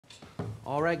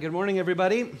All right, good morning,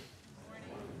 everybody. Good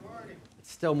morning. It's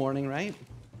still morning, right?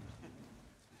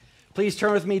 Please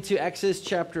turn with me to Exodus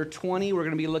chapter 20. We're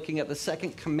going to be looking at the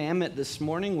second commandment this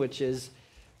morning, which is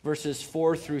verses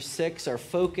 4 through 6. Our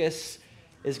focus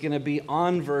is going to be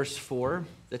on verse 4.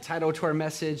 The title to our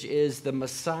message is The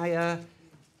Messiah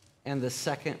and the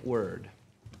Second Word.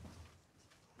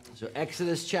 So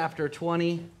Exodus chapter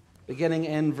 20, beginning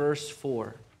in verse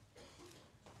 4.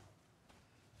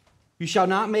 You shall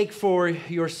not make for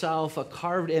yourself a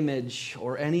carved image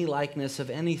or any likeness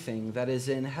of anything that is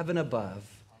in heaven above,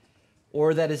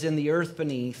 or that is in the earth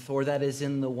beneath, or that is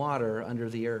in the water under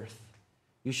the earth.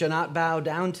 You shall not bow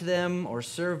down to them or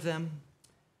serve them.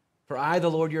 For I, the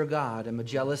Lord your God, am a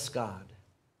jealous God,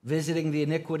 visiting the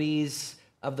iniquities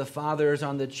of the fathers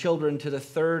on the children to the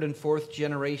third and fourth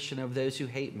generation of those who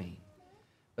hate me,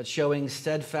 but showing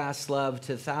steadfast love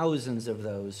to thousands of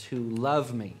those who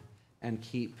love me and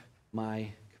keep my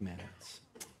commandments.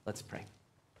 Let's pray.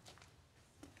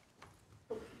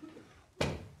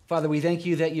 Father, we thank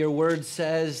you that your word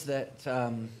says that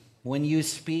when you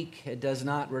speak, it does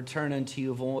not return unto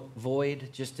you void,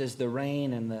 just as the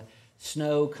rain and the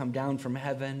snow come down from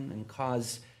heaven and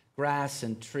cause grass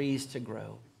and trees to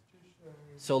grow.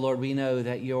 So, Lord, we know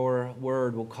that your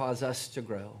word will cause us to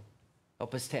grow.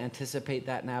 Help us to anticipate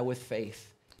that now with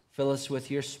faith. Fill us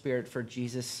with your spirit. For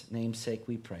Jesus' name's sake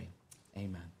we pray.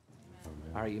 Amen.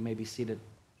 All right, you may be seated.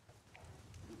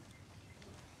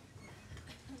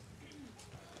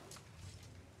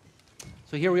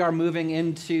 So here we are moving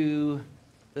into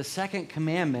the second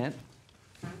commandment.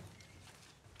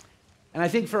 And I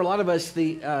think for a lot of us,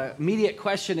 the immediate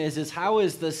question is how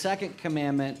is the second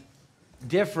commandment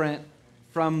different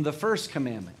from the first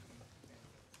commandment?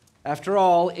 After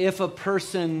all, if a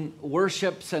person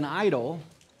worships an idol,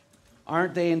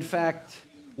 aren't they in fact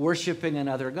worshiping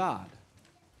another god?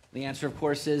 The answer, of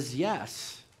course, is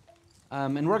yes.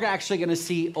 And we're actually going to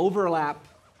see overlap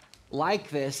like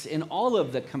this in all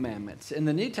of the commandments. In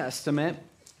the New Testament,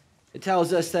 it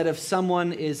tells us that if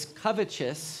someone is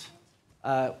covetous,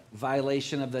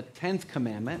 violation of the 10th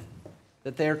commandment,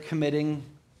 that they're committing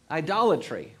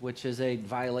idolatry, which is a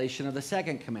violation of the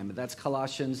second commandment. That's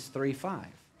Colossians 3:5.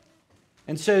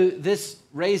 And so this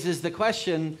raises the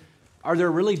question, are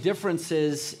there really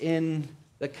differences in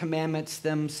the commandments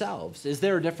themselves? Is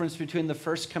there a difference between the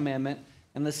first commandment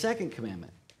and the second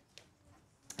commandment?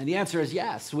 And the answer is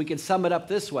yes. We can sum it up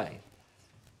this way.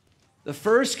 The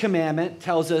first commandment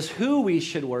tells us who we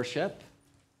should worship,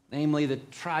 namely the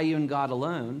triune God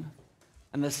alone.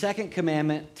 And the second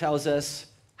commandment tells us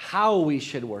how we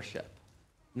should worship,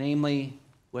 namely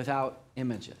without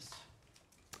images.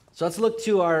 So let's look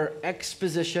to our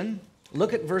exposition.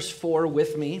 Look at verse 4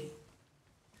 with me,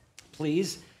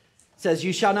 please. It says,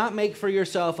 you shall not make for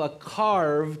yourself a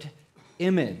carved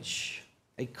image.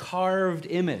 A carved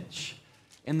image.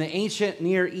 In the ancient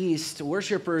Near East,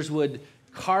 worshipers would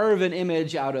carve an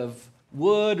image out of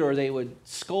wood, or they would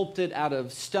sculpt it out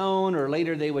of stone, or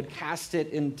later they would cast it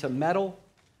into metal.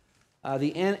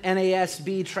 The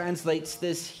NASB translates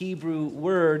this Hebrew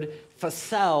word,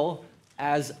 fasel,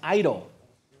 as idol.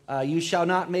 You shall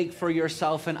not make for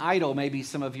yourself an idol, maybe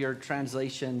some of your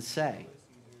translations say.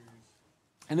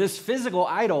 And this physical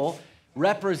idol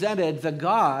represented the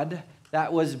God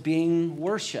that was being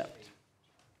worshipped.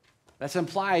 That's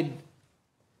implied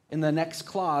in the next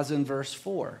clause in verse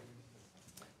 4.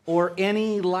 Or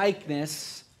any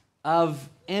likeness of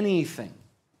anything.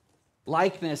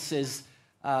 Likeness is,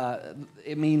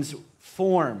 it means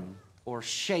form or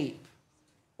shape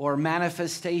or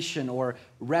manifestation or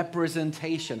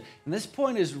representation. And this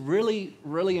point is really,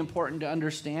 really important to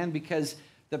understand because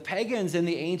the pagans in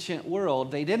the ancient world,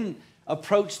 they didn't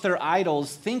approach their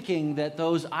idols thinking that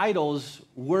those idols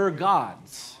were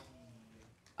gods.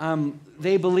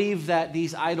 They believed that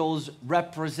these idols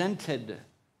represented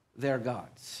their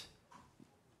gods.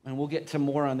 And we'll get to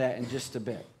more on that in just a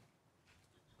bit.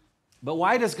 But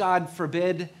why does God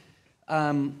forbid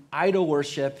idol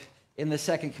worship in the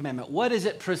second commandment? What is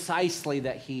it precisely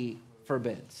that he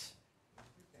forbids?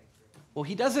 Well,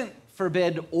 he doesn't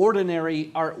forbid ordinary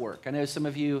artwork. I know some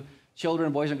of you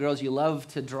children, boys and girls, you love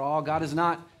to draw. God is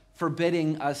not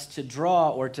forbidding us to draw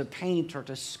or to paint or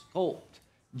to sculpt,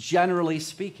 generally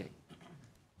speaking.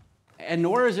 And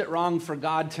nor is it wrong for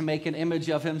God to make an image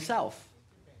of himself.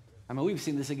 I mean, we've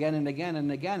seen this again and again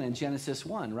and again in Genesis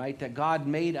 1, right? That God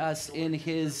made us in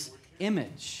his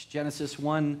image, Genesis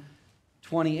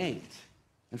 1:28.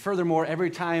 And furthermore, every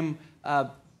time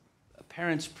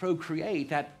parents procreate,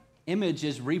 that image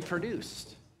is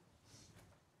reproduced.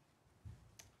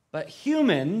 But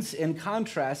humans, in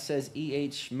contrast, says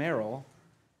E.H. Merrill,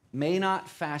 may not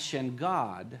fashion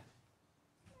God,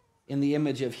 in the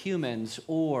image of humans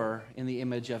or in the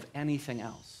image of anything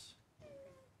else.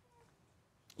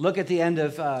 Look at the end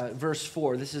of verse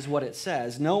 4. This is what it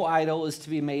says. No idol is to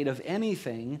be made of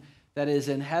anything that is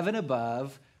in heaven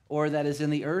above, or that is in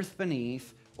the earth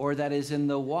beneath, or that is in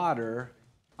the water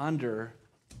under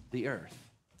the earth.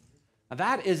 Now,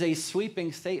 that is a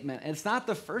sweeping statement. It's not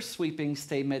the first sweeping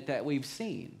statement that we've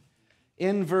seen.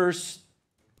 In verse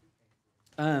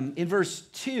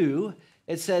 2,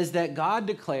 it says that God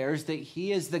declares that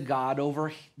he is the God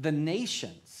over the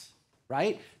nations,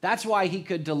 right? That's why he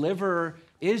could deliver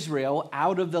Israel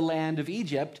out of the land of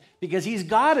Egypt, because he's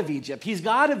God of Egypt. He's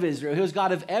God of Israel. He was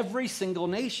God of every single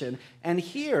nation. And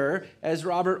here, as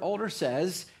Robert Alder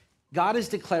says, God is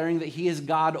declaring that he is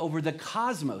God over the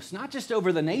cosmos, not just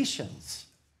over the nations,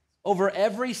 over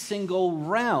every single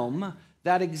realm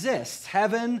that exists,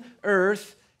 heaven,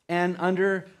 earth, and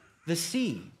under the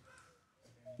sea.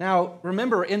 Now,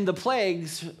 remember, in the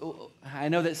plagues, I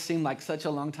know that seemed like such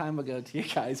a long time ago to you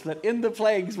guys, but in the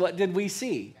plagues, what did we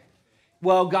see?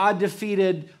 Well, God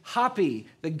defeated Hapi,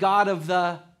 the god of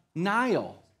the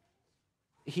Nile.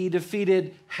 He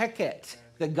defeated Heket,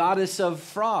 the goddess of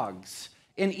frogs.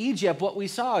 In Egypt, what we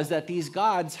saw is that these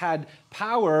gods had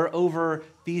power over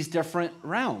these different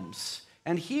realms.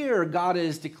 And here, God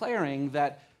is declaring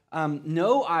that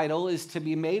no idol is to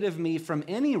be made of me from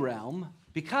any realm,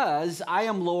 because I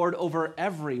am Lord over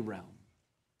every realm.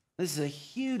 This is a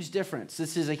huge difference.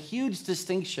 This is a huge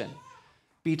distinction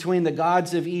between the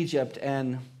gods of Egypt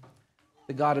and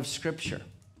the God of Scripture.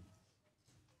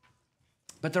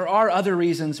 But there are other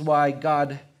reasons why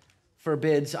God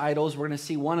forbids idols. We're going to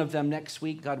see one of them next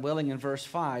week, God willing, in verse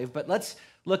 5. But let's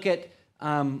look at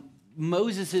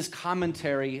Moses'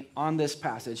 commentary on this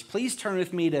passage. Please turn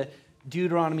with me to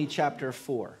Deuteronomy chapter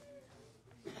 4.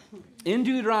 In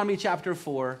Deuteronomy chapter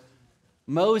 4,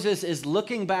 Moses is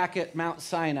looking back at Mount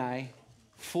Sinai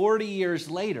 40 years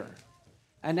later.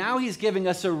 And now he's giving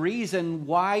us a reason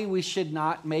why we should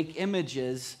not make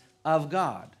images of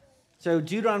God. So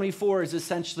Deuteronomy 4 is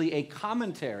essentially a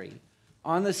commentary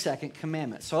on the second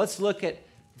commandment. So let's look at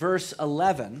verse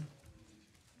 11.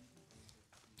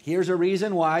 Here's a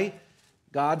reason why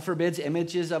God forbids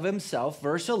images of himself.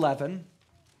 Verse 11.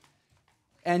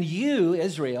 And you,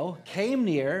 Israel, came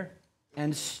near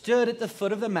and stood at the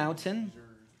foot of the mountain,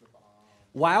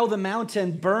 while the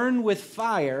mountain burned with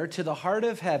fire to the heart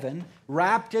of heaven,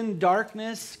 wrapped in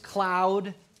darkness,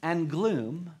 cloud, and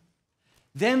gloom.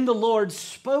 Then the Lord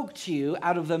spoke to you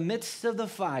out of the midst of the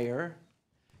fire.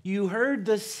 You heard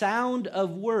the sound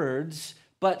of words,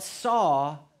 but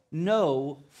saw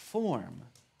no form.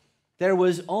 There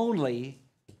was only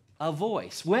a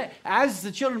voice. As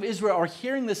the children of Israel are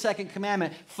hearing the second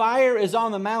commandment, fire is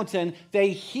on the mountain, they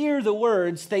hear the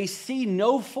words, they see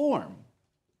no form.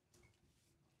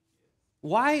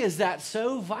 Why is that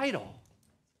so vital?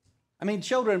 I mean,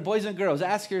 children, boys and girls,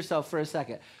 ask yourself for a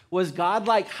second. Was God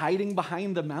like hiding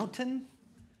behind the mountain?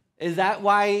 Is that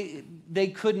why they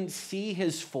couldn't see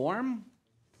his form?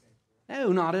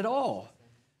 No, not at all.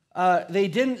 They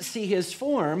didn't see his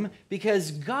form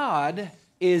because God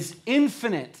is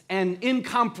infinite and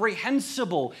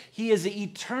incomprehensible. He is an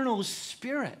eternal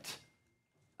spirit.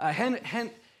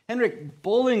 Henrik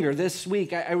Bollinger this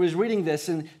week, I was reading this,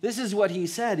 and this is what he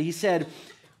said. He said,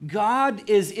 God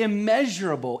is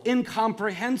immeasurable,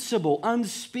 incomprehensible,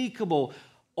 unspeakable,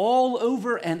 all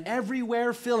over and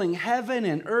everywhere, filling heaven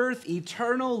and earth,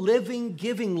 eternal, living,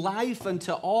 giving life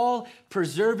unto all,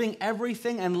 preserving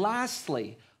everything, and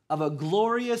lastly, of a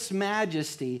glorious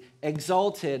majesty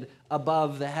exalted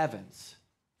above the heavens.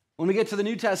 When we get to the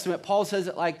New Testament, Paul says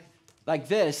it like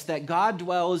this, that God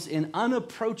dwells in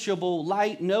unapproachable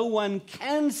light. No one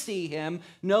can see him.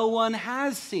 No one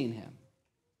has seen him.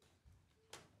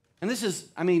 And this is,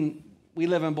 we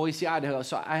live in Boise, Idaho,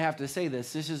 so I have to say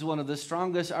this. This is one of the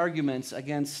strongest arguments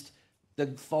against the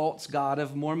false God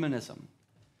of Mormonism.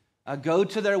 Go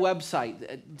to their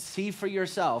website, see for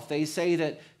yourself. They say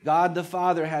that God the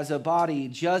Father has a body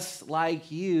just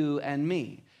like you and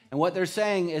me. And what they're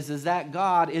saying is that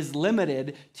God is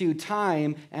limited to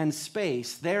time and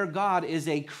space. Their God is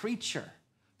a creature.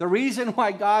 The reason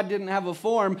why God didn't have a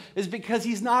form is because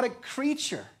he's not a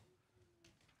creature.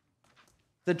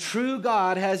 The true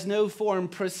God has no form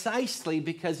precisely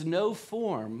because no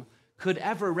form could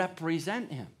ever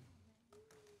represent him.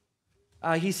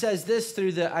 He says this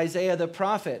through Isaiah the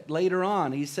prophet later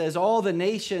on. He says, all the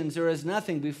nations are as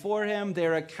nothing before him.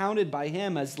 They're accounted by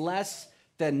him as less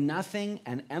than nothing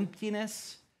and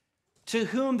emptiness. To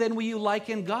whom then will you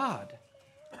liken God?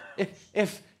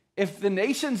 If the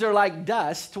nations are like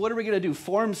dust, what are we going to do?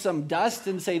 Form some dust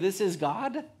and say this is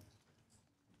God?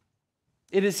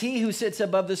 It is he who sits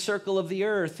above the circle of the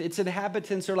earth. Its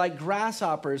inhabitants are like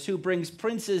grasshoppers, who brings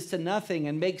princes to nothing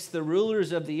and makes the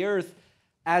rulers of the earth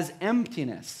as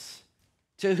emptiness.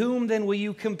 To whom then will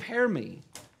you compare me,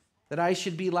 that I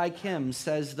should be like him,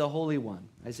 says the Holy One.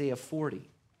 Isaiah 40.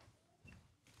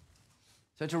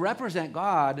 So to represent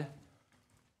God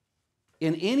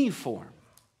in any form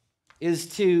is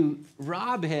to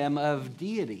rob him of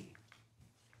deity.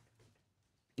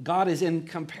 God is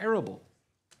incomparable.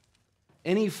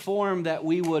 Any form that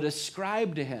we would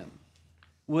ascribe to him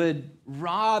would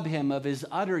rob him of his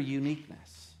utter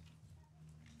uniqueness.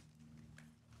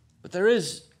 But there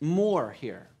is more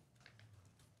here.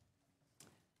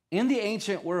 In the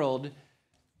ancient world,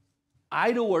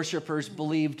 idol worshipers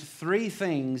believed three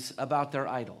things about their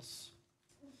idols.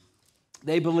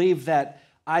 They believed that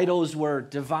idols were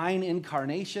divine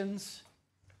incarnations,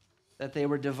 that they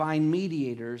were divine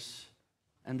mediators,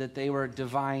 and that they were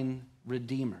divine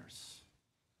redeemers.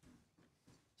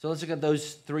 So let's look at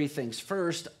those three things.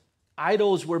 First,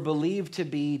 idols were believed to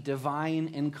be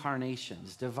divine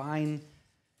incarnations. Divine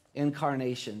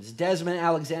incarnations. Desmond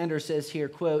Alexander says here,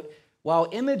 quote, while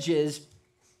images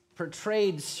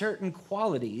portrayed certain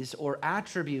qualities or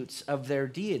attributes of their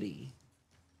deity,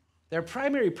 their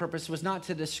primary purpose was not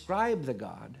to describe the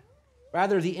God.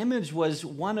 Rather, the image was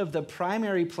one of the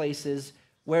primary places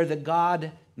where the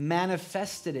God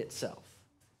manifested itself.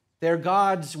 Their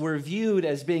gods were viewed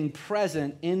as being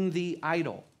present in the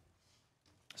idol.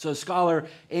 So scholar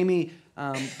Amy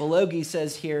Belogi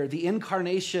says here, the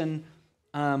incarnation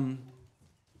of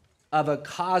a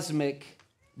cosmic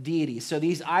deity. So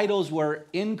these idols were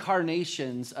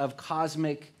incarnations of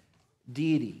cosmic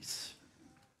deities.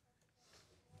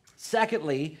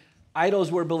 Secondly,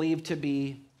 idols were believed to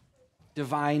be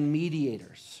divine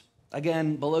mediators.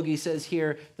 Again, Belogi says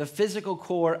here, the physical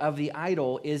core of the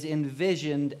idol is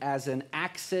envisioned as an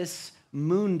axis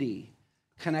mundi,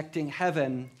 connecting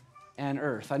heaven and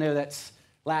earth. I know that's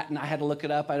Latin. I had to look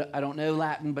it up. I don't know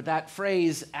Latin, but that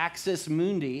phrase, axis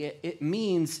mundi, it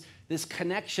means this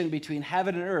connection between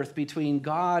heaven and earth, between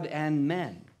God and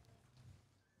men.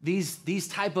 These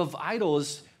type of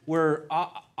idols were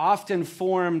often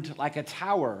formed like a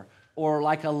tower or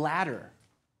like a ladder.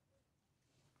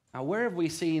 Now, where have we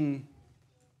seen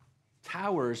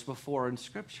towers before in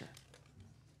Scripture?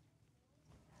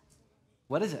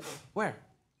 What is it? Where?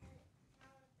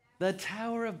 The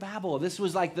Tower of Babel. This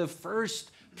was like the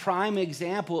first prime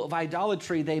example of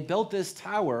idolatry. They built this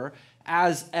tower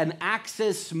as an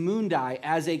axis mundi,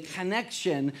 as a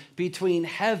connection between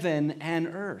heaven and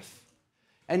earth.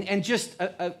 And just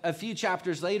a few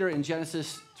chapters later in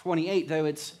Genesis 28, though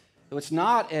it's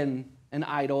not an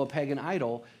idol, a pagan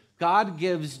idol, God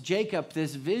gives Jacob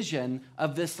this vision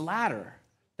of this ladder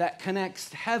that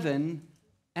connects heaven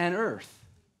and earth.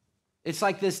 It's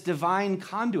like this divine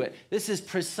conduit. This is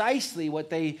precisely what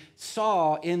they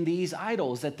saw in these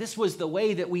idols, that this was the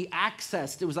way that we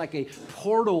accessed. It was like a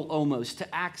portal almost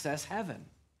to access heaven.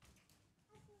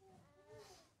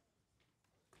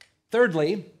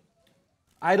 Thirdly,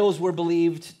 idols were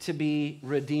believed to be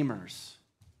redeemers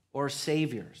or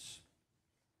saviors.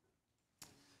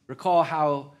 Recall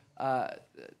how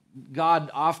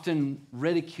God often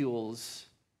ridicules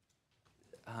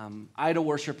idol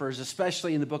worshipers,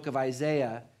 especially in the book of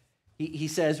Isaiah. He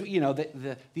says,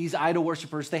 these idol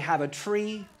worshipers, they have a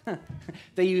tree.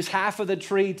 They use half of the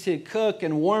tree to cook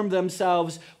and warm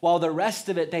themselves, while the rest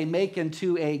of it they make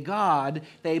into a god.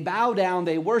 They bow down,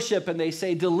 they worship, and they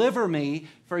say, deliver me,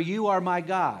 for you are my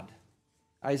God.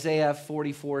 Isaiah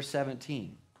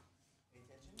 44:17.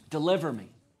 Deliver me.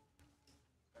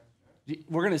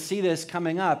 We're going to see this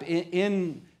coming up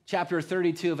in chapter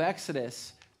 32 of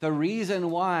Exodus. The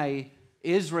reason why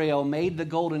Israel made the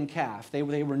golden calf, they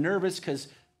were nervous because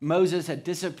Moses had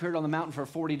disappeared on the mountain for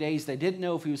 40 days. They didn't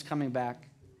know if he was coming back.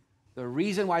 The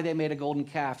reason why they made a golden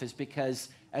calf is because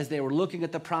as they were looking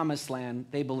at the promised land,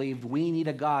 they believed we need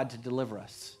a God to deliver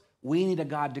us. We need a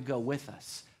God to go with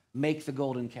us. Make the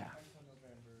golden calf.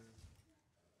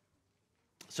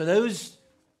 So those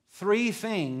three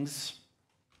things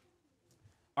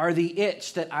are the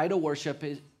itch that idol worship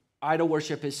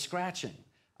is scratching.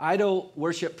 Idol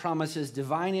worship promises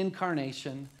divine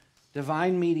incarnation,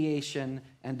 divine mediation,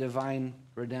 and divine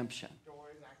redemption.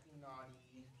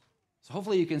 So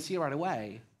hopefully you can see right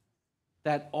away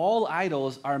that all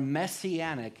idols are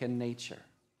messianic in nature.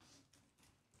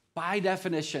 By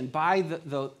definition, by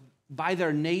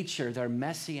their nature, they're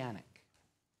messianic.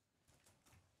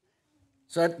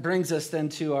 So that brings us then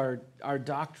to our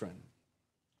doctrine.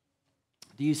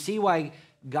 Do you see why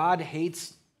God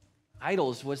hates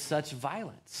idols with such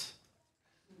violence?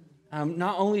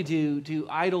 not only do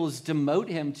idols demote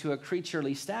him to a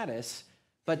creaturely status,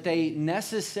 but they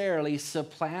necessarily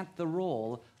supplant the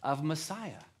role of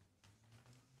Messiah.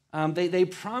 They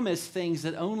promise things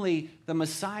that only the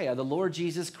Messiah, the Lord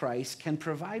Jesus Christ, can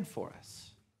provide for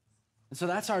us. And so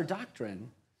that's our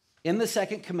doctrine. In the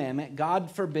second commandment,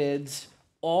 God forbids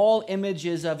all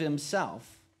images of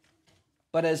himself,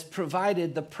 but has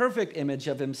provided the perfect image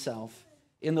of himself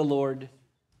in the Lord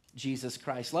Jesus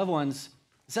Christ. Loved ones,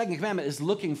 the second commandment is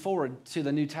looking forward to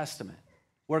the New Testament,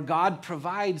 where God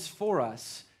provides for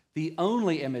us the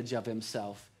only image of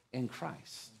himself in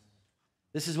Christ.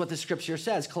 This is what the scripture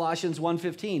says. Colossians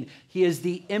 1:15, he is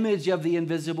the image of the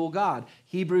invisible God.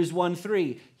 Hebrews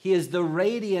 1:3, he is the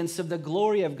radiance of the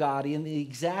glory of God in the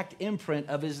exact imprint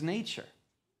of his nature.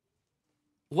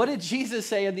 What did Jesus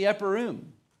say in the upper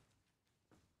room?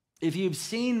 If you've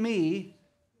seen me,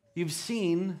 you've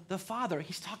seen the Father.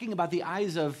 He's talking about the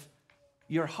eyes of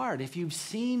your heart. If you've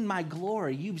seen my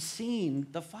glory, you've seen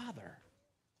the Father.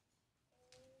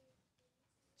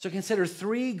 So consider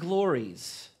three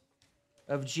glories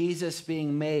of Jesus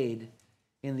being made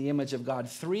in the image of God.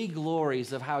 Three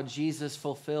glories of how Jesus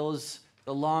fulfills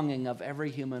the longing of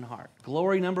every human heart.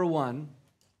 Glory number one,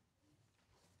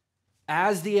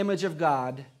 as the image of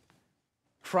God,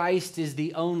 Christ is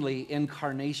the only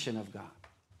incarnation of God.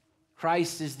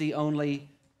 Christ is the only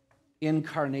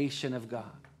incarnation of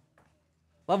God.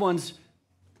 Loved ones,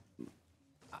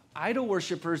 idol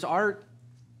worshipers are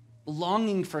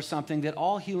longing for something that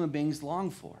all human beings long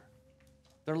for.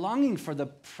 They're longing for the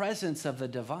presence of the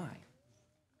divine.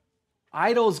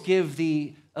 Idols give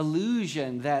the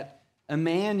illusion that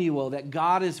Emmanuel, that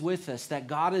God is with us, that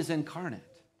God is incarnate.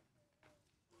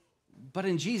 But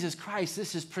in Jesus Christ,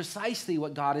 this is precisely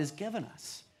what God has given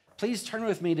us. Please turn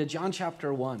with me to John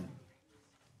chapter 1.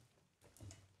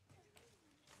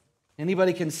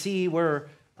 Anybody can see where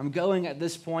I'm going at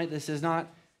this point. This is not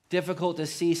difficult to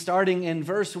see. Starting in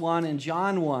verse 1 in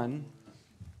John 1,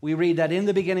 we read that in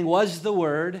the beginning was the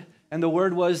Word, and the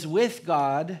Word was with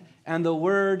God, and the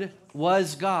Word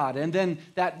was God. And then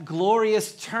that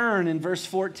glorious turn in verse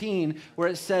 14 where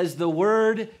it says, the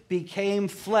Word became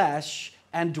flesh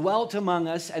and dwelt among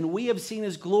us, and we have seen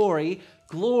his glory,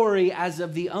 glory as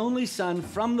of the only Son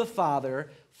from the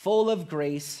Father, full of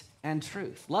grace and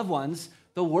truth. Loved ones,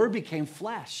 the Word became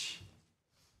flesh.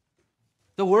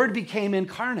 The Word became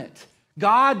incarnate.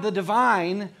 God, the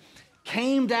divine,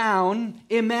 came down,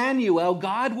 Emmanuel,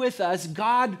 God with us,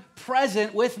 God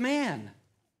present with man.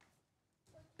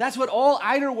 That's what all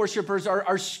idol worshipers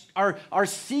are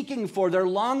seeking for. They're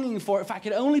longing for. If I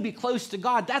could only be close to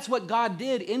God, that's what God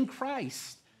did in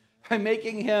Christ by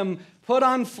making him put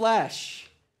on flesh.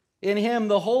 In him,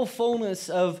 the whole fullness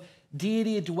of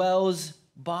deity dwells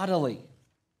bodily.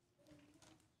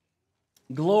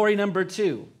 Glory number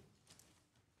two.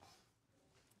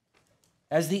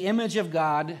 As the image of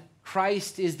God,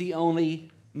 Christ is the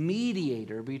only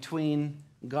mediator between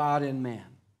God and man.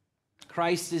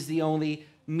 Christ is the only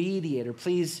mediator.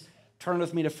 Please turn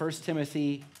with me to 1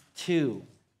 Timothy 2.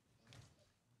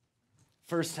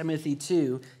 1 Timothy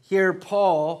 2. Here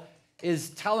Paul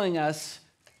is telling us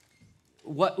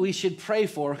what we should pray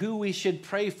for, who we should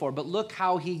pray for, but look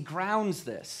how he grounds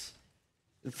this.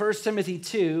 In 1 Timothy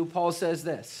 2, Paul says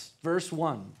this, verse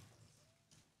 1.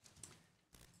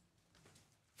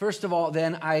 First of all,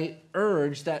 then, I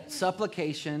urge that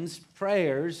supplications,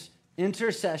 prayers,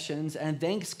 intercessions, and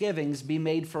thanksgivings be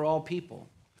made for all people,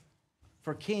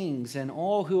 for kings and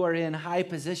all who are in high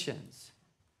positions,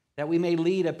 that we may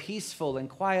lead a peaceful and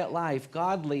quiet life,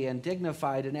 godly and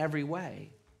dignified in every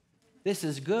way. This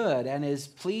is good and is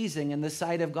pleasing in the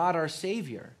sight of God our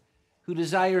Savior, who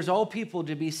desires all people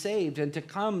to be saved and to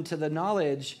come to the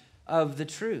knowledge of the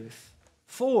truth.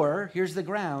 For, here's the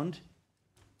ground,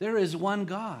 there is one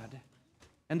God,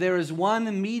 and there is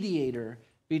one mediator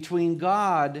between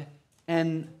God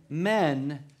and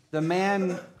men, the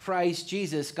man Christ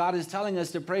Jesus. God is telling us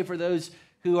to pray for those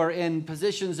who are in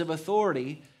positions of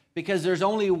authority because there's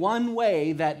only one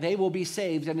way that they will be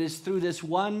saved, and it is through this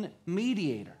one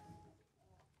mediator.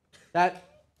 That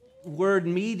word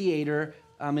mediator,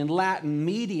 in Latin,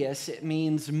 medius, it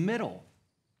means middle.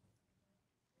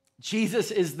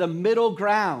 Jesus is the middle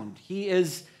ground. He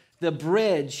is the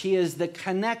bridge. He is the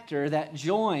connector that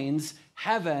joins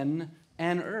heaven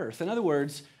and earth. In other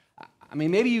words,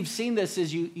 maybe you've seen this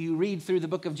as you read through the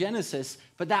book of Genesis,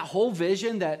 but that whole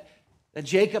vision that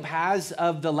Jacob has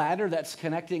of the ladder that's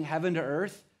connecting heaven to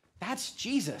earth, that's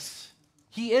Jesus.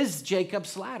 He is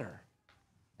Jacob's ladder.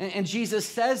 And Jesus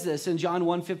says this in John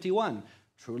 1:51.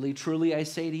 Truly, truly, I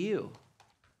say to you,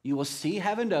 you will see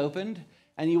heaven opened,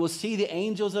 and you will see the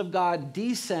angels of God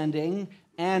descending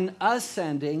and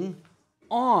ascending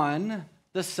on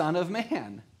the Son of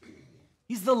Man.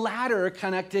 He's the ladder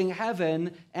connecting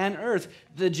heaven and earth.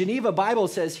 The Geneva Bible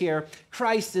says here,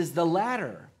 Christ is the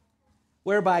ladder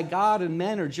whereby God and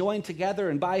men are joined together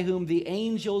and by whom the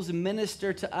angels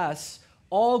minister to us.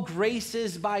 All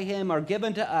graces by him are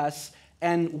given to us,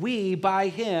 and we by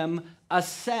him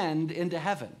ascend into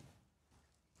heaven.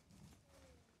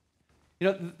 You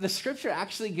know, the scripture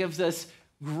actually gives us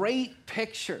great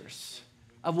pictures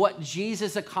of what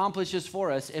Jesus accomplishes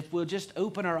for us if we'll just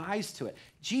open our eyes to it.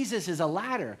 Jesus is a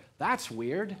ladder. That's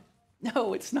weird.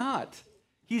 No, it's not.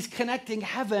 He's connecting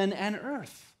heaven and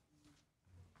earth.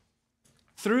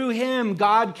 Through him,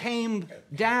 God came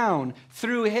down.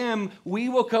 Through him, we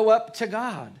will go up to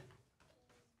God.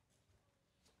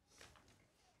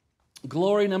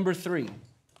 Glory number 3.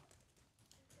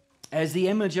 As the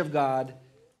image of God,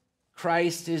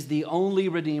 Christ is the only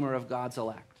redeemer of God's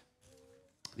elect.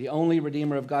 The only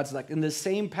redeemer of God's elect. In the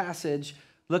same passage,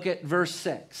 look at verse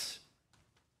 6.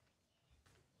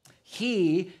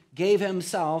 He gave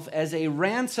himself as a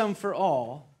ransom for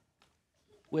all,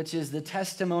 which is the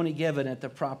testimony given at the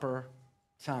proper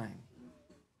time.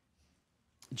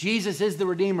 Jesus is the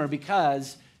Redeemer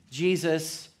because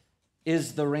Jesus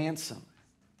is the ransom.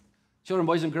 Children,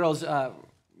 boys, and girls,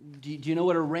 do you know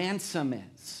what a ransom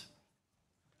is?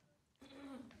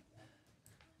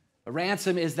 A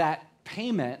ransom is that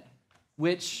payment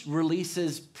which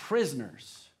releases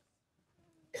prisoners.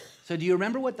 So do you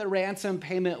remember what the ransom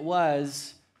payment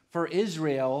was for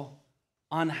Israel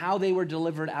on how they were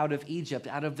delivered out of Egypt,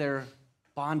 out of their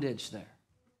bondage there?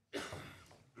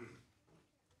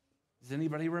 Does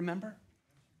anybody remember?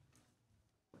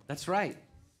 That's right.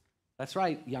 That's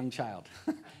right, young child.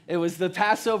 It was the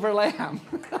Passover lamb.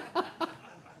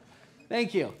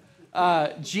 Thank you.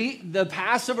 The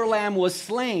Passover lamb was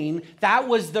slain. That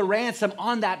was the ransom.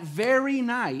 On that very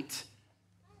night,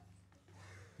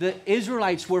 the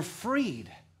Israelites were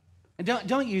freed. And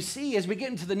don't you see, as we get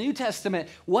into the New Testament,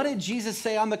 what did Jesus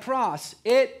say on the cross?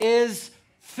 It is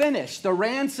finished. The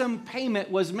ransom payment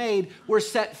was made. We're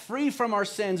set free from our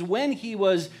sins. When he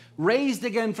was raised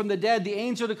again from the dead, the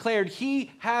angel declared,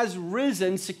 he has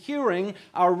risen, securing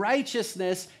our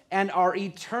righteousness and our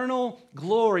eternal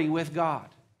glory with God.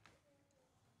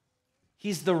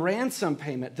 He's the ransom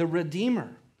payment, the Redeemer.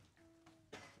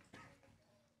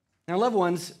 Now, loved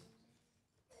ones,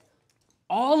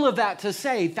 all of that to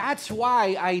say, that's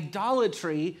why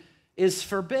idolatry is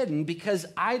forbidden, because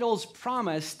idols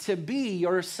promise to be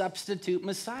your substitute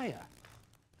Messiah.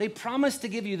 They promise to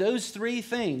give you those three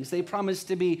things. They promise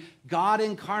to be God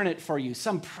incarnate for you,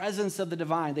 some presence of the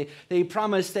divine. They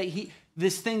promise that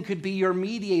this thing could be your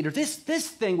mediator. This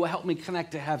thing will help me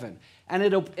connect to heaven.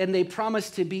 And they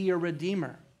promise to be your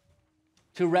Redeemer,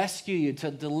 to rescue you, to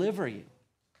deliver you.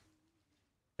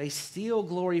 They steal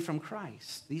glory from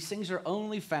Christ. These things are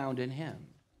only found in him.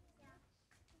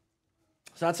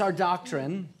 So that's our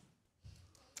doctrine.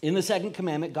 In the second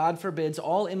commandment, God forbids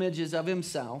all images of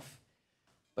himself,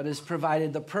 but has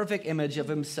provided the perfect image of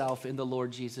himself in the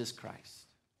Lord Jesus Christ.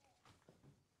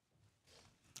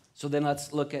 So then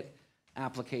let's look at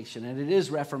application. And it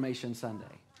is Reformation Sunday.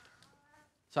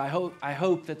 So I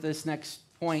hope that this next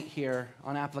point here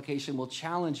on application will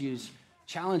challenge you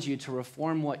to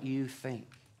reform what you think,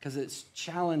 because it's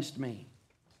challenged me.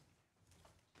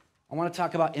 I want to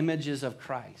talk about images of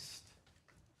Christ,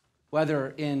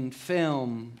 whether in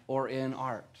film or in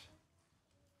art.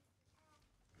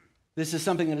 This is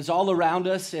something that is all around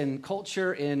us in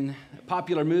culture, in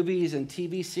popular movies and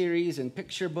TV series and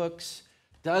picture books.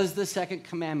 Does the second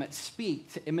commandment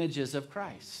speak to images of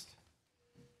Christ?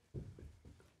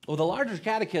 Well, the larger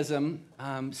catechism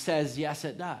says yes,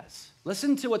 it does.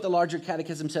 Listen to what the larger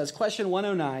catechism says. Question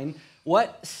 109,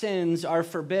 what sins are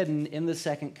forbidden in the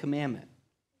second commandment?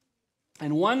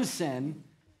 And one sin,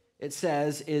 it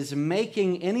says, is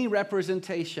making any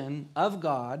representation of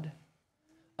God,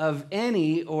 of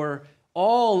any or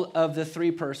all of the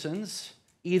three persons,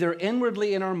 either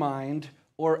inwardly in our mind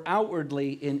or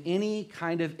outwardly in any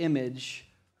kind of image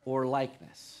or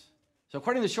likeness. So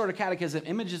according to the Shorter Catechism,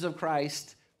 images of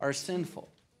Christ are sinful.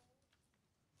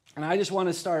 And I just want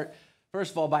to start,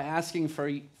 first of all, by asking for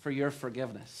your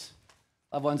forgiveness.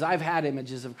 Loved ones, I've had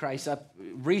images of Christ up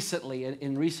recently,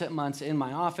 in recent months in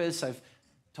my office. I've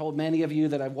told many of you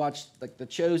that I've watched like the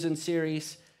Chosen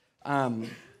series.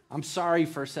 I'm sorry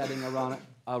for setting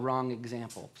a wrong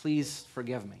example. Please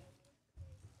forgive me.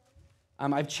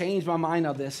 I've changed my mind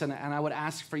on this, and I would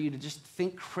ask for you to just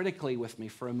think critically with me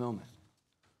for a moment.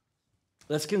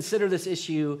 Let's consider this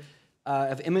issue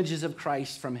of images of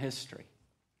Christ from history.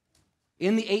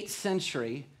 In the 8th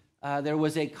century, there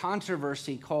was a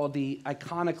controversy called the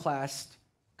iconoclast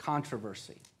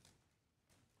controversy.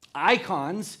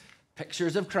 Icons,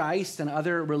 pictures of Christ and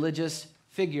other religious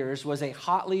figures, was a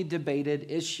hotly debated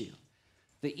issue.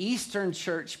 The Eastern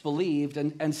Church believed,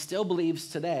 and still believes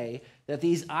today, that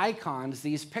these icons,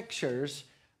 these pictures,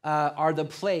 are the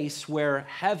place where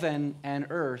heaven and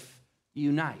earth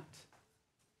unite.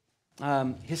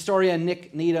 Historian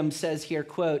Nick Needham says here,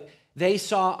 quote, "They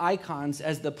saw icons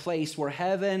as the place where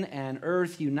heaven and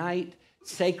earth unite,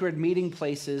 sacred meeting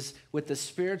places with the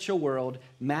spiritual world,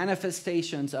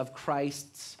 manifestations of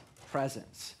Christ's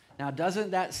presence." Now,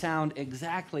 doesn't that sound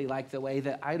exactly like the way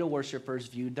that idol worshipers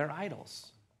viewed their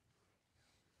idols?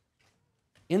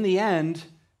 In the end,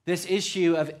 this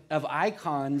issue of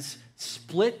icons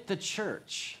split the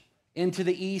church into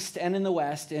the East and in the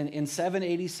West in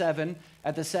 787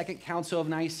 at the Second Council of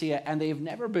Nicaea, and they've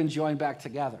never been joined back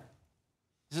together.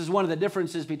 This is one of the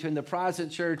differences between the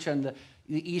Protestant church and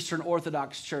the Eastern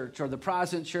Orthodox Church, or the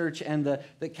Protestant church and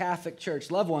the Catholic Church.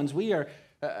 Loved ones, we are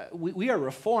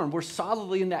Reformed. We're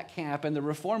solidly in that camp, and the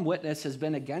Reformed witness has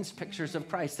been against pictures of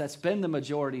Christ. That's been the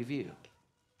majority view.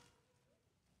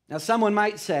 Now, someone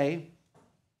might say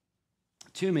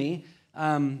to me,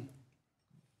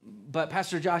 but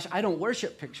Pastor Josh, I don't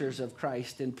worship pictures of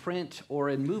Christ in print or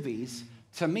in movies.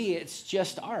 To me, it's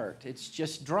just art. It's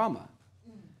just drama.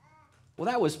 Well,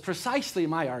 that was precisely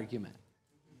my argument.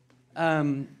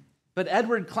 But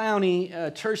Edward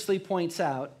Clowney tersely points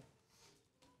out,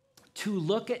 to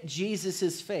look at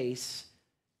Jesus' face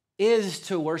is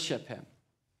to worship him.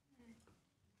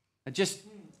 Just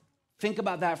think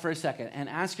about that for a second and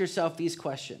ask yourself these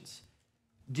questions.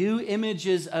 Do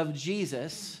images of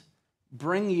Jesus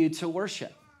bring you to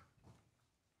worship?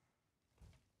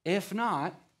 If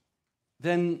not,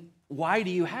 then why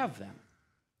do you have them?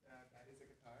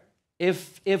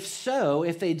 If so,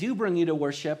 if they do bring you to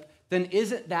worship, then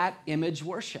isn't that image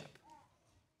worship?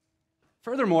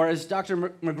 Furthermore, as Dr.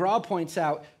 McGraw points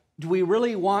out, do we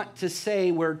really want to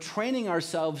say we're training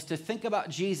ourselves to think about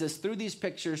Jesus through these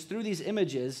pictures, through these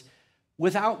images,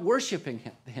 without worshiping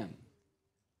him?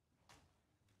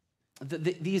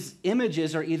 These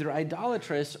images are either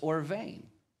idolatrous or vain,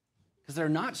 because they're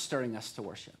not stirring us to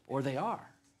worship, or they are.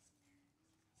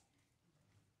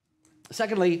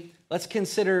 Secondly, let's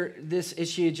consider this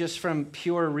issue just from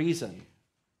pure reason.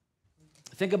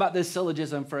 Think about this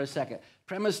syllogism for a second.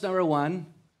 Premise number one,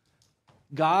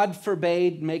 God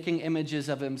forbade making images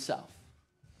of himself.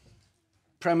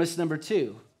 Premise number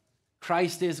two,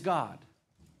 Christ is God.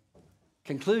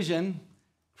 Conclusion,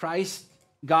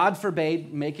 God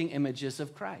forbade making images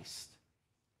of Christ.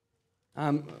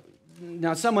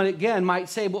 Now, someone again might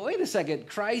say, well, wait a second,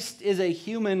 Christ is a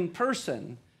human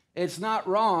person. It's not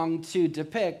wrong to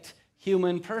depict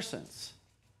human persons.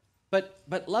 But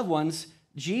loved ones,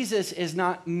 Jesus is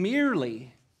not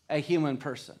merely a human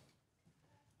person.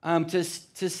 To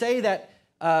say that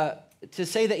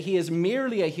he is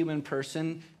merely a human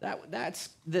person, that's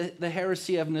the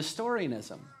heresy of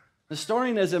Nestorianism.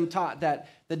 Nestorianism taught that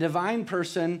the divine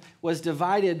person was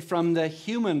divided from the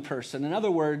human person. In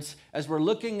other words, as we're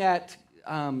looking at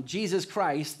Jesus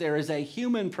Christ, there is a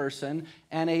human person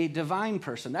and a divine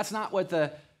person. That's not what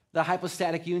the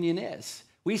hypostatic union is.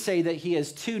 We say that he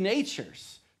has two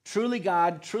natures, truly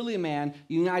God, truly man,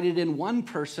 united in one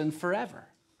person forever.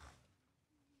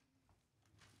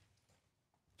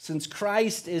 Since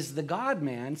Christ is the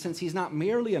God-man, since he's not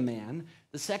merely a man,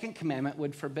 the second commandment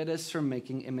would forbid us from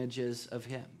making images of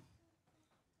him.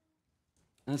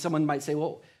 And someone might say,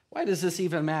 well, why does this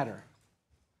even matter?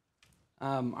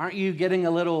 Aren't you getting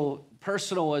a little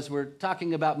personal as we're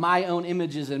talking about my own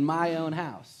images in my own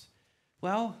house?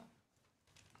 Well,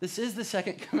 this is the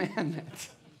second commandment.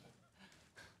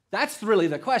 That's really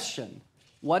the question.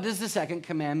 What does the second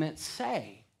commandment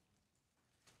say?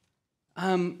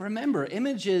 Remember,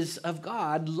 images of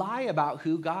God lie about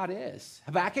who God is.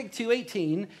 Habakkuk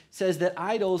 2:18 says that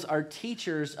idols are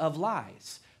teachers of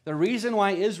lies. The reason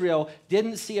why Israel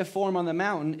didn't see a form on the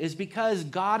mountain is because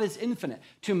God is infinite.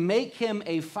 To make him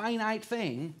a finite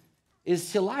thing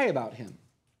is to lie about him.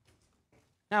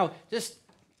 Now,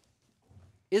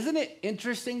 isn't it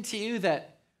interesting to you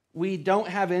that we don't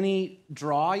have any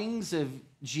drawings of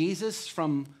Jesus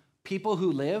from people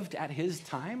who lived at his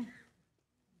time?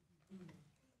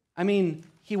 I mean,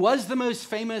 he was the most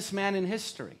famous man in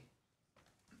history.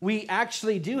 We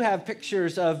actually do have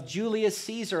pictures of Julius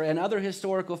Caesar and other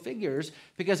historical figures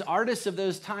because artists of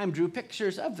those times drew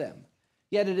pictures of them.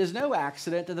 Yet it is no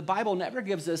accident that the Bible never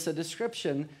gives us a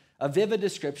vivid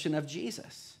description of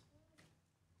Jesus.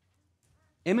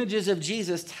 Images of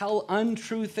Jesus tell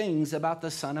untrue things about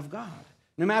the Son of God.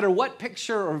 No matter what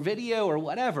picture or video or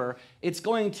whatever, it's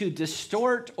going to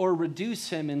distort or reduce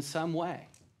him in some way.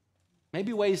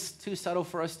 Maybe ways too subtle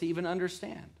for us to even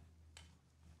understand.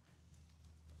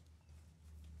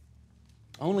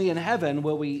 Only in heaven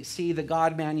will we see the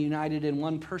God-man united in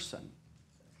one person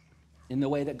in the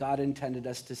way that God intended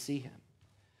us to see him.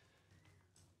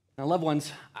 Now, loved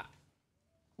ones,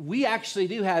 we actually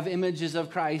do have images of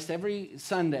Christ every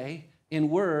Sunday in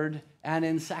word and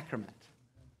in sacrament.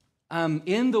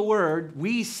 In the Word,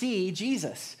 we see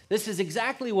Jesus. This is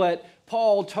exactly what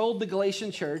Paul told the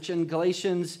Galatian church in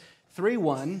Galatians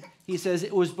 3:1. He says,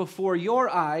 it was before your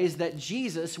eyes that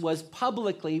Jesus was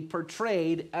publicly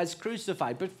portrayed as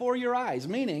crucified. Before your eyes,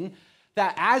 meaning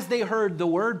that as they heard the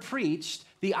Word preached,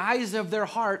 the eyes of their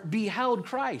heart beheld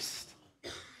Christ.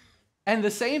 And the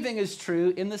same thing is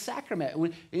true in the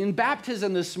sacrament. In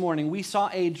baptism this morning, we saw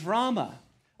a drama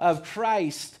of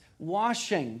Christ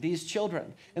washing these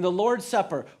children. In the Lord's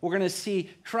Supper, we're going to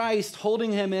see Christ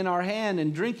holding him in our hand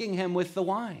and drinking him with the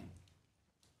wine.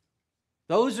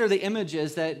 Those are the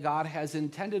images that God has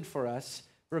intended for us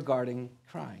regarding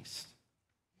Christ.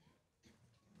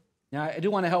 Now, I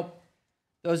do want to help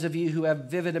those of you who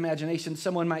have vivid imagination.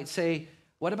 Someone might say,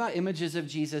 what about images of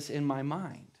Jesus in my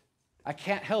mind? I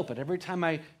can't help it. Every time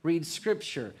I read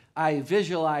Scripture, I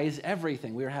visualize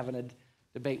everything. We were having a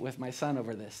debate with my son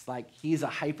over this. Like, he's a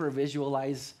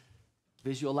visualizer,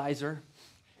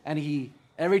 and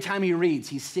every time he reads,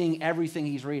 he's seeing everything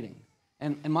he's reading.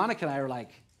 And Monica and I are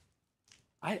like,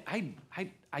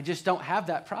 I just don't have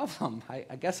that problem.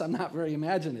 I guess I'm not very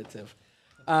imaginative.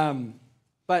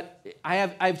 But I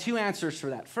have two answers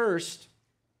for that. First,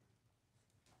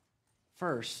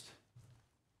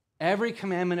 every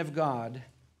commandment of God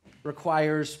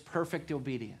requires perfect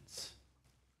obedience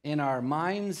in our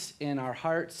minds, in our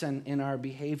hearts, and in our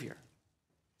behavior.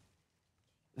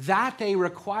 That they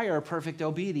require perfect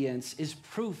obedience is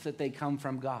proof that they come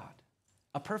from God,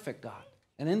 a perfect God,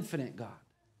 an infinite God.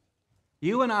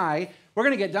 You and I, we're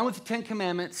going to get done with the Ten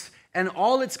Commandments, and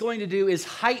all it's going to do is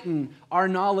heighten our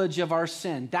knowledge of our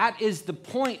sin. That is the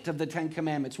point of the Ten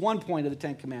Commandments, one point of the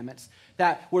Ten Commandments,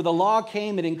 that where the law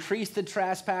came, it increased the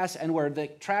trespass, and where the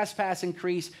trespass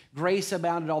increased, grace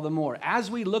abounded all the more. As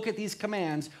we look at these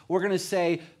commands, we're going to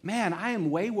say, man, I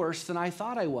am way worse than I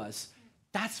thought I was.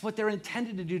 That's what they're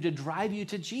intended to do, to drive you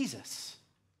to Jesus.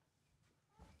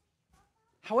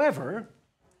 However,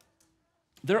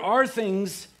 there are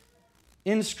things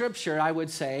in Scripture, I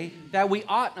would say, that we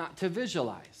ought not to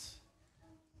visualize.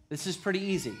 This is pretty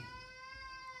easy.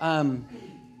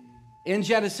 In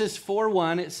Genesis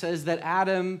 4:1, it says that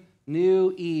Adam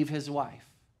knew Eve, his wife.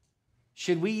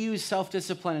 Should we use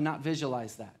self-discipline and not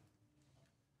visualize that?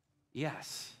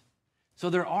 Yes. So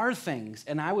there are things,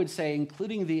 and I would say,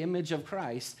 including the image of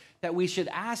Christ, that we should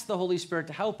ask the Holy Spirit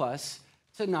to help us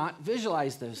to not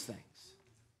visualize those things.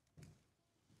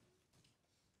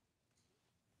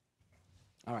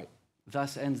 All right,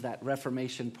 thus ends that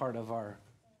Reformation part of our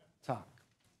talk.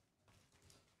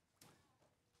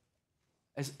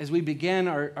 As we begin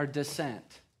our descent,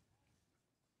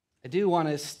 I do want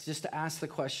us just to ask the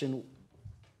question,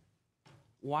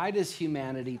 why does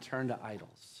humanity turn to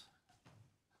idols?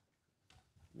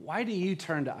 Why do you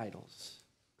turn to idols?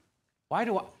 Why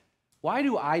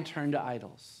do I turn to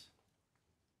idols?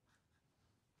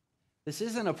 This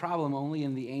isn't a problem only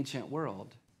in the ancient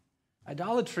world.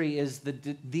 Idolatry is the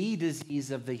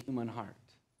disease of the human heart.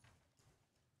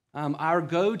 Our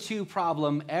go-to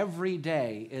problem every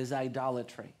day is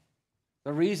idolatry.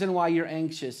 The reason why you're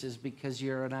anxious is because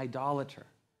you're an idolater.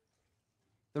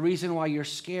 The reason why you're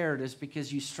scared is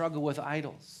because you struggle with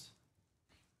idols.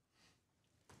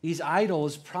 These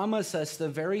idols promise us the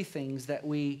very things that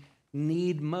we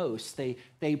need most.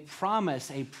 They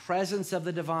promise a presence of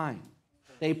the divine.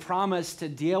 They promise to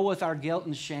deal with our guilt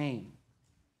and shame.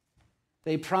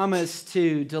 They promise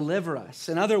to deliver us.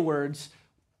 In other words,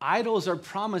 idols are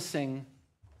promising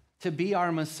to be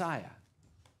our Messiah.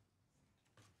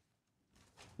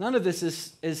 None of this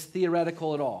is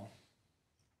theoretical at all.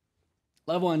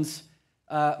 Loved ones,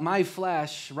 my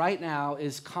flesh right now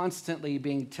is constantly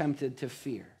being tempted to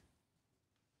fear.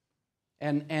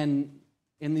 And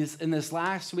in this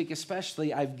last week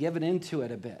especially, I've given into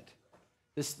it a bit.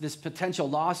 This potential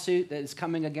lawsuit that is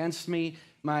coming against me,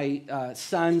 my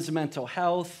son's mental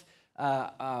health,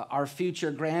 our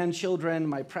future grandchildren,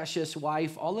 my precious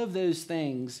wife, all of those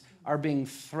things are being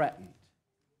threatened.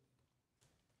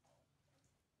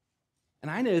 And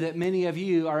I know that many of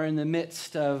you are in the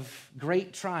midst of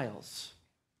great trials.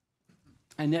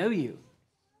 I know you.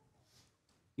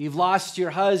 You've lost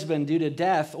your husband due to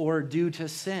death or due to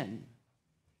sin.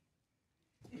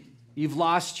 You've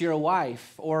lost your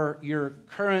wife, or you're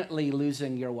currently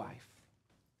losing your wife.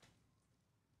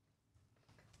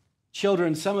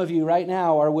 Children, some of you right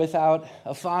now are without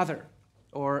a father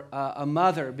or a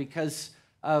mother because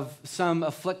of some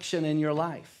affliction in your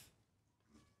life.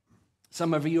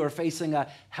 Some of you are facing a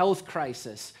health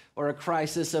crisis or a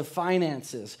crisis of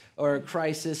finances or a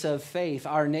crisis of faith.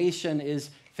 Our nation is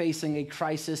facing a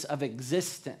crisis of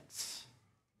existence.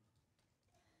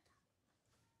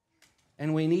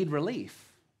 And we need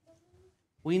relief.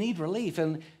 We need relief.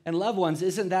 And loved ones,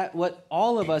 isn't that what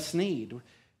all of us need?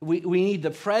 We need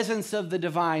the presence of the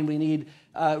divine. We need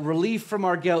relief from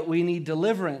our guilt. We need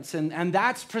deliverance. And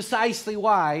that's precisely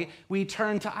why we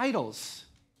turn to idols.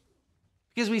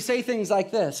 Because we say things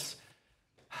like this: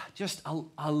 just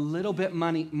a little bit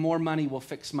more money will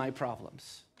fix my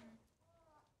problems.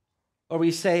 Or we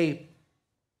say,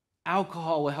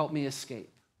 alcohol will help me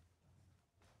escape.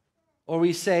 Or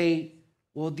we say,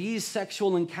 well, these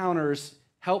sexual encounters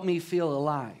help me feel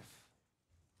alive.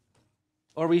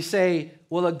 Or we say,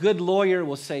 well, a good lawyer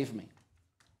will save me.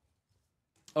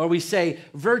 Or we say,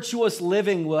 virtuous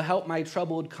living will help my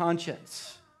troubled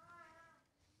conscience.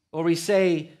 Or we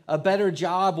say, a better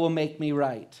job will make me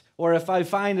right. Or if I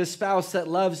find a spouse that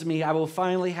loves me, I will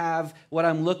finally have what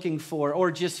I'm looking for.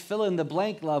 Or just fill in the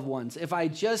blank, loved ones. If I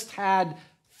just had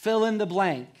fill in the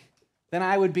blank, then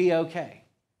I would be okay.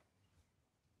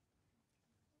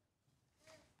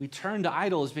 We turn to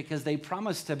idols because they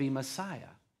promise to be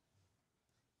Messiah.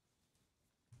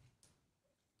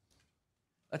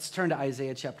 Let's turn to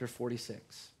Isaiah chapter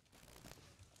 46.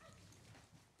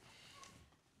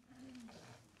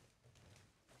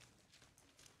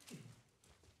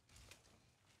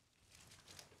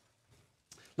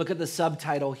 Look at the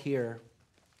subtitle here.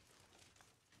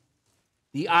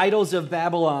 The idols of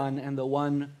Babylon and the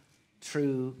one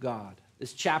true God.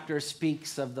 This chapter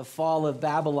speaks of the fall of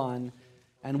Babylon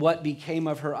and what became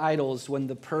of her idols when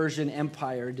the Persian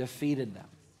Empire defeated them.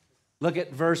 Look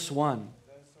at verse 1.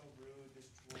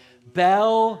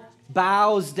 Bel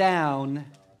bows down,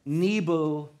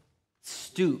 Nebo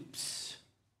stoops.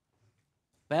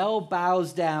 Bel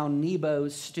bows down, Nebo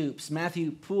stoops.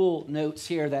 Matthew Poole notes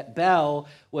here that Bel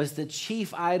was the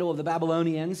chief idol of the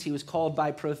Babylonians. He was called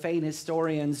by profane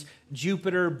historians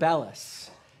Jupiter Belus.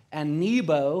 And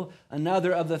Nebo,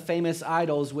 another of the famous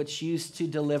idols which used to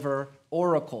deliver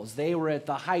oracles. They were at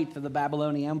the height of the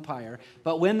Babylonian Empire.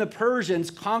 But when the Persians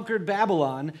conquered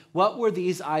Babylon, what were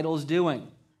these idols doing?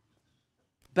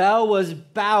 Bel was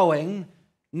bowing,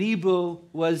 Nebo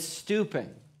was stooping.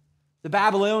 The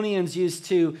Babylonians used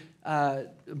to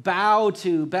bow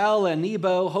to Bel and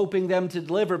Nebo, hoping them to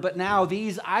deliver, but now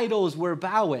these idols were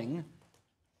bowing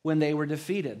when they were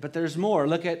defeated. But there's more.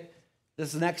 Look at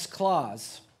this next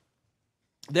clause.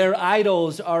 Their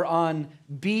idols are on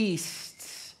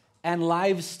beasts and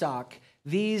livestock.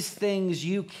 These things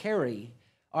you carry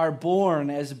are borne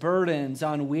as burdens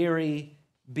on weary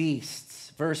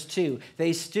beasts. Verse 2,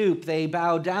 they stoop, they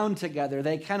bow down together.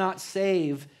 They cannot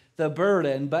save the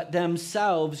burden, but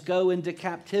themselves go into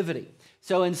captivity.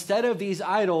 So instead of these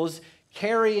idols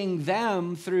carrying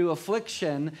them through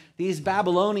affliction, these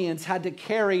Babylonians had to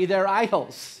carry their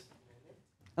idols.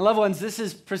 And loved ones, this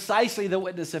is precisely the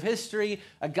witness of history.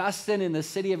 Augustine in the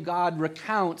City of God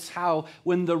recounts how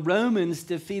when the Romans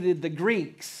defeated the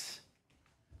Greeks,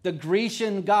 the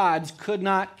Grecian gods could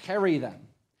not carry them.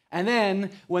 And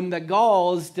then when the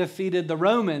Gauls defeated the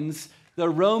Romans, the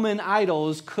Roman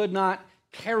idols could not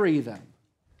carry them.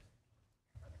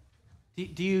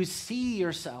 Do you see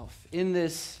yourself in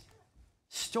this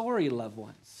story, loved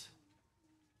ones?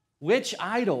 Which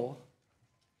idol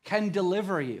can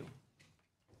deliver you?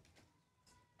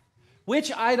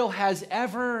 Which idol has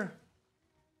ever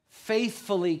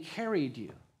faithfully carried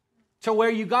you to where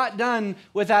you got done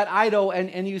with that idol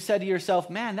and you said to yourself,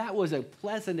 man, that was a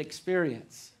pleasant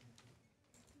experience?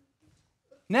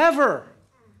 Never.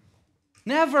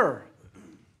 Never.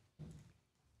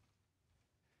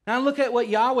 Now look at what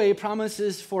Yahweh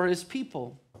promises for his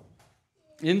people.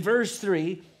 In verse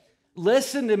 3,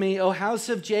 listen to me, O house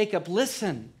of Jacob,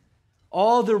 listen,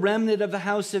 all the remnant of the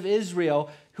house of Israel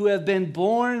who have been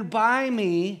born by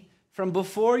me from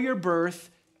before your birth,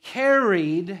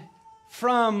 carried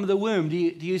from the womb. Do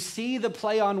you see the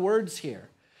play on words here?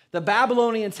 The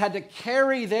Babylonians had to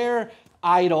carry their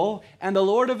idol, and the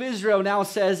Lord of Israel now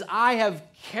says, I have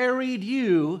carried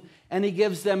you, and he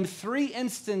gives them 3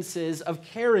 instances of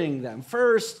carrying them.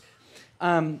 First,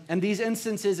 and these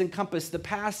instances encompass the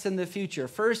past and the future.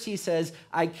 First, he says,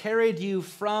 I carried you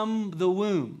from the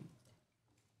womb,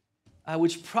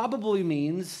 which probably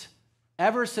means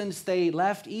ever since they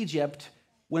left Egypt,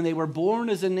 when they were born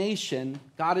as a nation,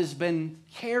 God has been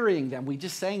carrying them. We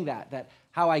just sang that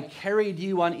how I carried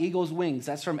you on eagle's wings.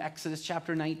 That's from Exodus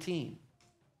chapter 19.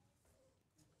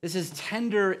 This is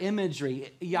tender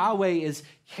imagery. Yahweh is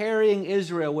carrying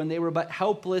Israel when they were but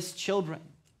helpless children.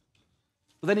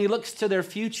 But then he looks to their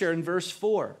future in verse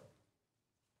 4.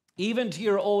 Even to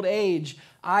your old age,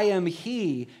 I am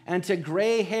he, and to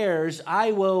gray hairs,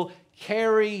 I will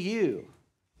carry you.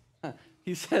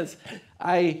 He says,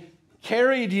 I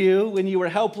carried you when you were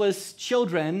helpless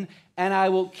children, and I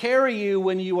will carry you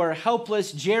when you are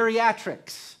helpless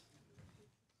geriatrics.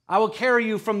 I will carry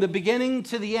you from the beginning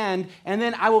to the end, and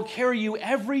then I will carry you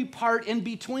every part in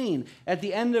between. At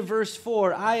the end of verse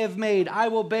 4, I have made, I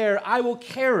will bear, I will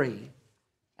carry,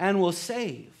 and will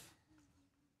save.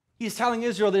 He's telling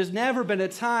Israel, there's never been a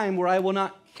time where I will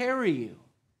not carry you.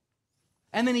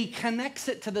 And then he connects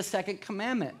it to the second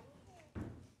commandment.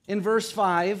 In verse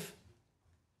 5,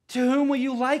 to whom will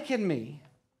you liken me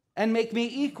and make me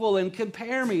equal and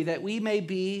compare me that we may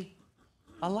be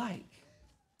alike?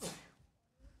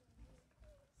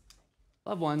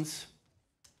 Loved ones,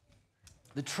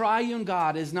 the triune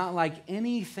God is not like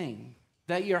anything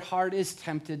that your heart is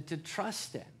tempted to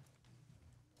trust in.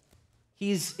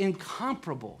 He's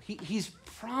incomparable. He's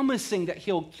promising that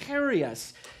he'll carry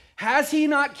us. Has he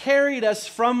not carried us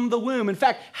from the womb? In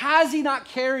fact, has he not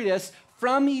carried us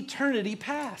from eternity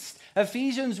past?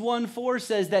 Ephesians 1:4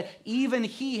 says that even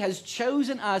he has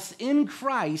chosen us in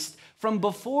Christ from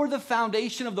before the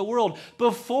foundation of the world.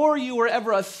 Before you were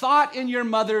ever a thought in your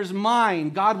mother's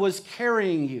mind, God was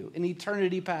carrying you in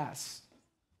eternity past.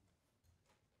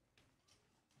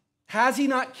 Has he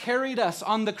not carried us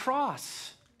on the cross?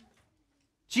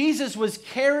 Jesus was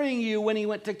carrying you when he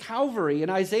went to Calvary. In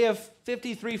Isaiah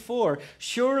 53:4,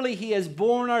 surely he has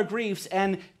borne our griefs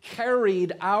and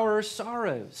carried our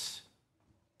sorrows.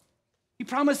 He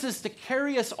promises to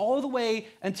carry us all the way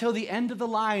until the end of the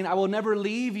line. I will never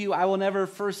leave you. I will never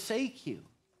forsake you.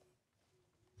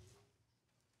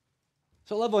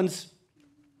 So, loved ones,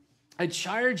 I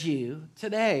charge you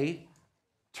today,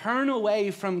 turn away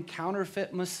from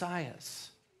counterfeit messiahs.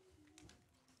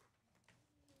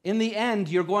 In the end,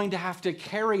 you're going to have to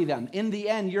carry them. In the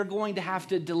end, you're going to have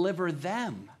to deliver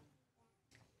them.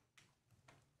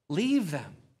 Leave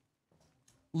them.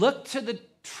 Look to the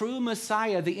true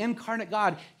Messiah, the incarnate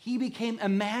God. He became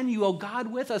Emmanuel,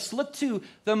 God with us. Look to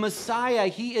the Messiah.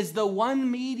 He is the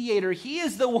one mediator. He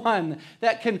is the one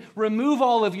that can remove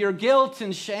all of your guilt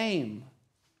and shame.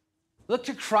 Look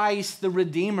to Christ, the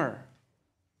Redeemer,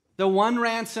 the one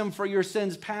ransom for your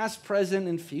sins, past, present,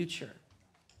 and future.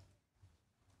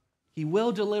 He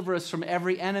will deliver us from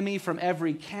every enemy, from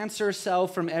every cancer cell,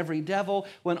 from every devil.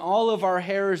 When all of our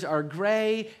hairs are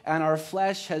gray and our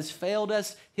flesh has failed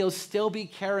us, he'll still be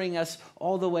carrying us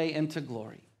all the way into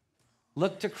glory.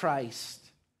 Look to Christ,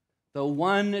 the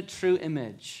one true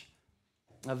image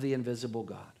of the invisible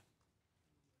God.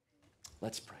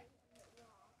 Let's pray.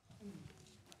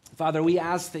 Father, we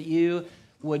ask that you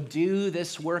would do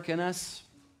this work in us.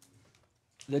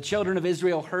 The children of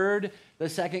Israel heard the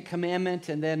second commandment,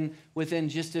 and then within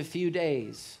just a few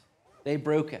days, they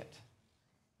broke it.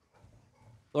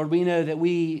 Lord, we know that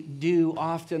we do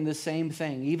often the same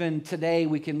thing. Even today,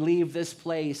 we can leave this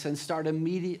place and start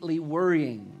immediately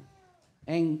worrying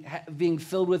and being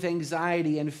filled with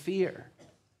anxiety and fear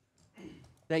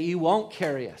that you won't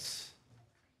carry us.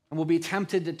 And we'll be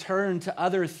tempted to turn to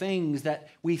other things that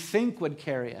we think would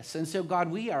carry us. And so, God,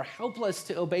 we are helpless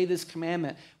to obey this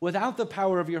commandment without the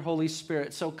power of your Holy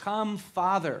Spirit. So come,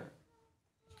 Father.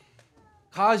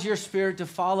 Cause your Spirit to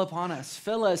fall upon us.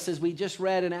 Fill us, as we just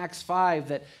read in Acts 5,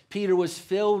 that Peter was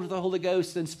filled with the Holy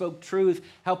Ghost and spoke truth.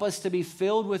 Help us to be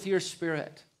filled with your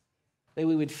Spirit, that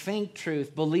we would think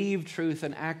truth, believe truth,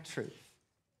 and act truth.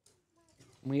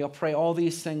 And we pray all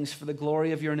these things for the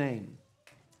glory of your name.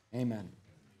 Amen.